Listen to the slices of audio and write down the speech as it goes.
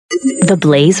The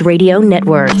Blaze Radio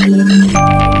Network.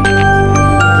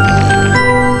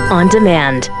 On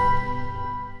demand.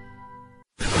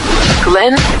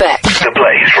 Glenn Beck. The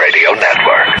Blaze Radio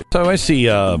Network. So I see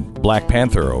Black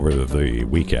Panther over the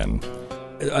weekend.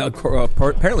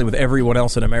 Apparently with everyone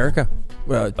else in America.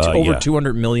 Over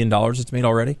 $200 million it's made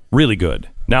already. Really good.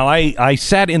 Now, I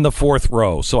sat in the fourth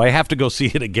row, so I have to go see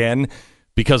it again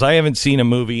because I haven't seen a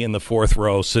movie in the fourth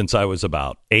row since I was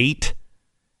about 8.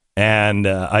 And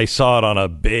I saw it on a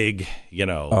big,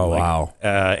 wow.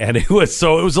 And it was a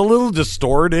little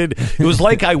distorted. It was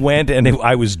like I went and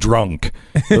I was drunk.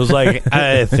 It was like,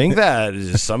 I think that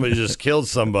somebody just killed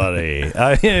somebody.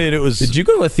 Did you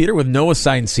go to a theater with no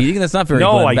assigned seating? That's not very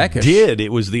Glenn Beckish. I did.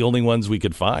 It was the only ones we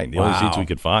could find. The only seats we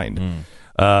could find.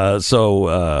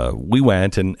 So we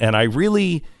went, and I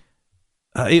really,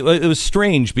 it was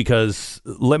strange because,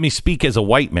 let me speak as a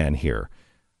white man here.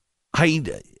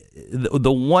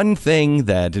 The one thing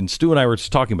that, and Stu and I were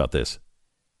just talking about this,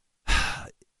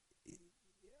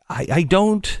 I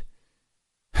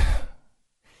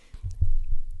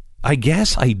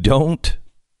guess I don't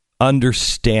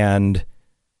understand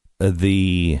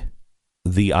the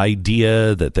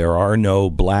idea that there are no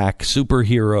black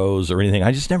superheroes or anything.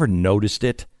 I just never noticed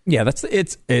it. Yeah,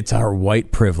 it's our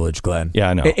white privilege, Glenn.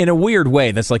 Yeah, I know. In a weird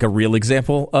way, that's like a real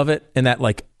example of it. And that,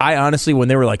 like, I honestly, when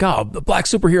they were like, "Oh, the black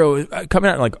superhero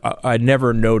coming out," like, I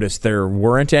never noticed there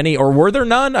weren't any, or were there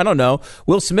none? I don't know.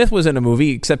 Will Smith was in a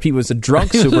movie, except he was a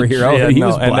drunk superhero. He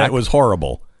was black. And that was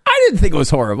horrible. I didn't think it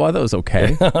was horrible. I thought it was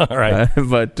okay. All right.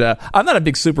 But I'm not a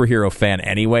big superhero fan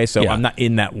anyway, so I'm not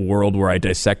in that world where I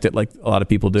dissect it like a lot of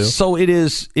people do. So it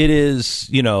is,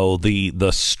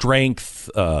 the strength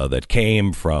that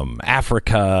came from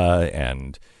Africa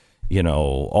and,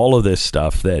 all of this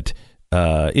stuff that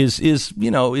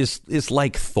is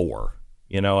like Thor.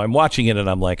 I'm watching it and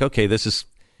I'm like, okay, it's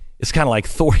kind of like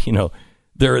Thor,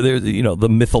 They're the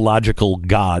mythological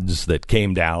gods that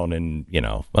came down and,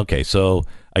 okay, so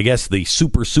I guess the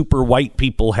super white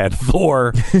people had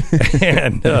Thor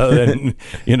and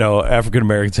African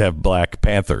Americans have Black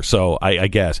Panther. So I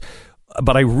guess,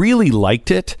 but I really liked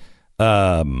it.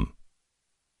 I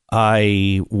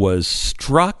was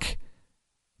struck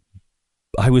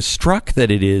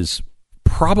that it is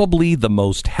probably the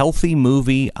most healthy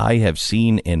movie I have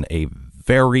seen in a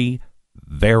very,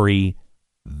 very,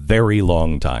 very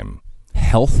long time.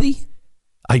 Healthy?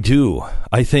 I do.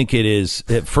 I think it is.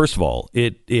 First of all,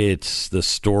 it's the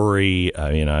story.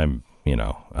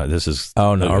 This is.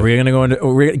 Oh no! Are we going to go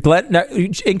into Glenn? Now,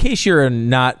 in case you're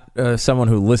not someone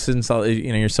who listens,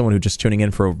 you're someone who just tuning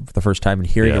in for the first time and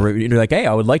hearing it. You're like, hey,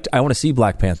 I want to see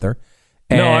Black Panther.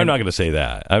 No, I'm not going to say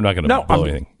that. I'm not going to blow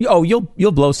anything. Oh,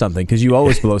 you'll blow something because you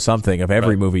always blow something of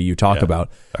every movie you talk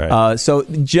about. Right. So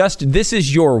this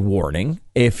is your warning.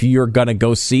 If you're going to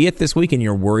go see it this week and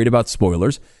you're worried about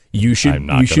spoilers, you should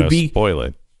spoil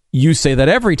it. You say that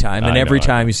every time, and every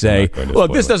time you say,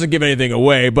 "Look, this doesn't give anything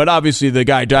away," but obviously the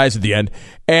guy dies at the end.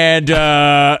 And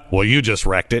well, you just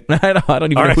wrecked it. I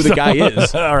don't even know who the guy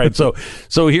is. All right, so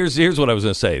here's what I was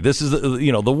going to say. This is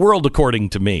the world according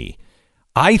to me.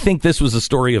 I think this was a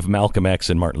story of Malcolm X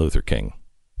and Martin Luther King.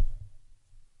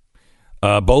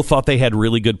 Both thought they had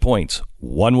really good points.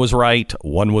 One was right,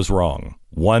 one was wrong.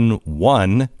 One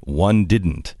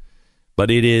didn't. But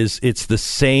it's the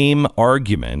same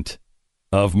argument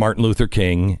of Martin Luther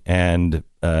King and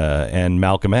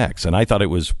Malcolm X, and I thought it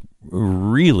was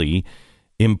really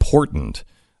important.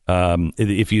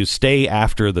 If you stay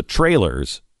after the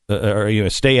trailers, or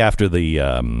stay after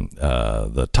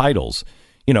the titles.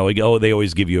 They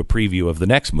always give you a preview of the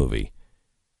next movie.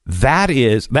 That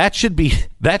should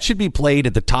be played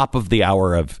at the top of the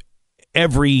hour of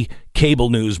every cable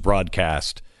news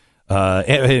broadcast. On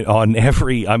the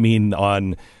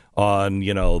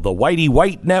Whitey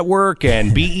White Network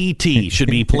and BET should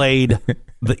be played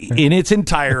in its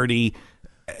entirety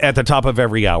at the top of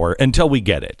every hour until we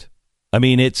get it. I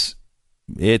mean, it's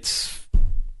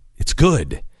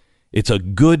good. It's a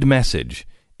good message.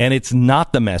 And it's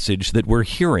not the message that we're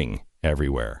hearing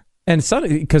everywhere. And it's not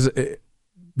because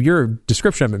your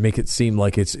description of it make it seem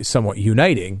like it's somewhat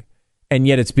uniting, and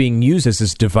yet it's being used as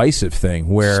this divisive thing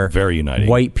where it's very uniting.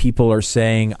 White people are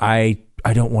saying, I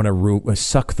don't want to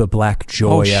suck the black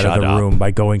joy out of the room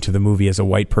by going to the movie as a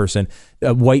white person.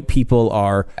 White people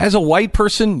are... As a white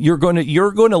person, you're going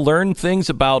to learn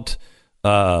things about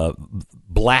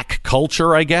black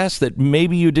culture, I guess, that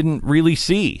maybe you didn't really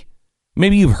see.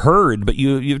 Maybe you've heard, but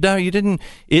you didn't.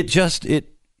 It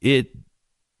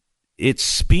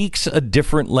speaks a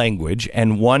different language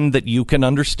and one that you can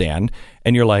understand.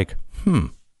 And you're like,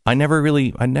 I never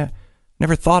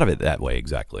thought of it that way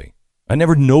exactly. I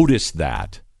never noticed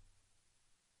that.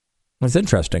 It's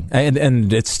interesting,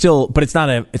 and it's still, but it's not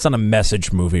a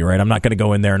message movie, right? I'm not going to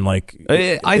go in there and like.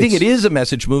 I think it is a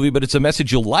message movie, but it's a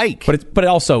message you'll like. But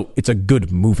also it's a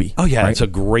good movie. Oh yeah, right? It's a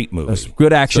great movie. There's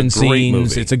good action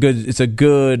scenes. Movie. It's a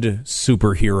good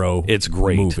superhero. It's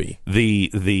great movie.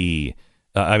 Just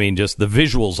the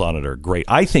visuals on it are great.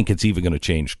 I think it's even going to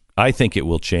change. I think it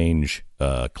will change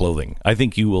clothing. I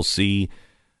think you will see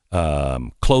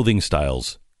clothing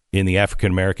styles in the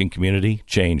African American community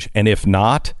change, and if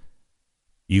not.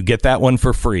 You get that one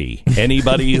for free.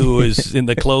 Anybody who is in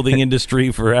the clothing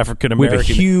industry for African American, we have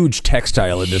a huge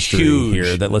textile industry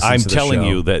here that listens I'm to the telling show.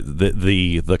 you that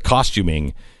the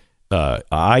costuming,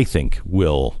 I think,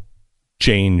 will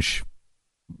change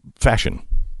fashion.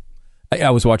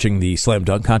 I was watching the slam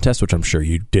dunk contest, which I'm sure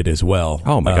you did as well.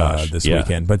 Oh my gosh, this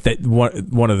weekend! But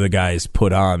one of the guys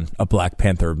put on a Black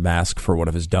Panther mask for one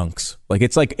of his dunks.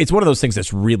 It's one of those things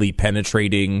that's really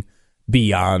penetrating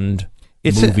beyond.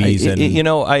 Movies I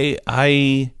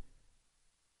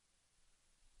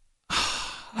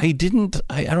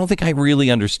don't think I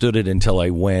really understood it until I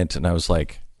went and I was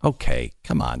like, okay,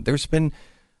 come on. There's been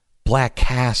black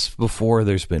casts before.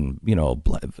 There's been,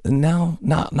 no,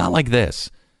 not like this.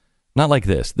 Not like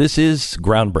this. This is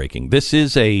groundbreaking. This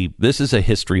is a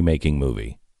history making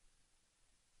movie.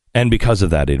 And because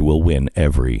of that, it will win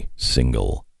every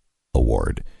single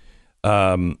award.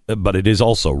 But it is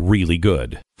also really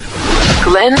good.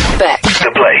 Glenn Beck.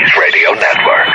 The Blaze Radio Network.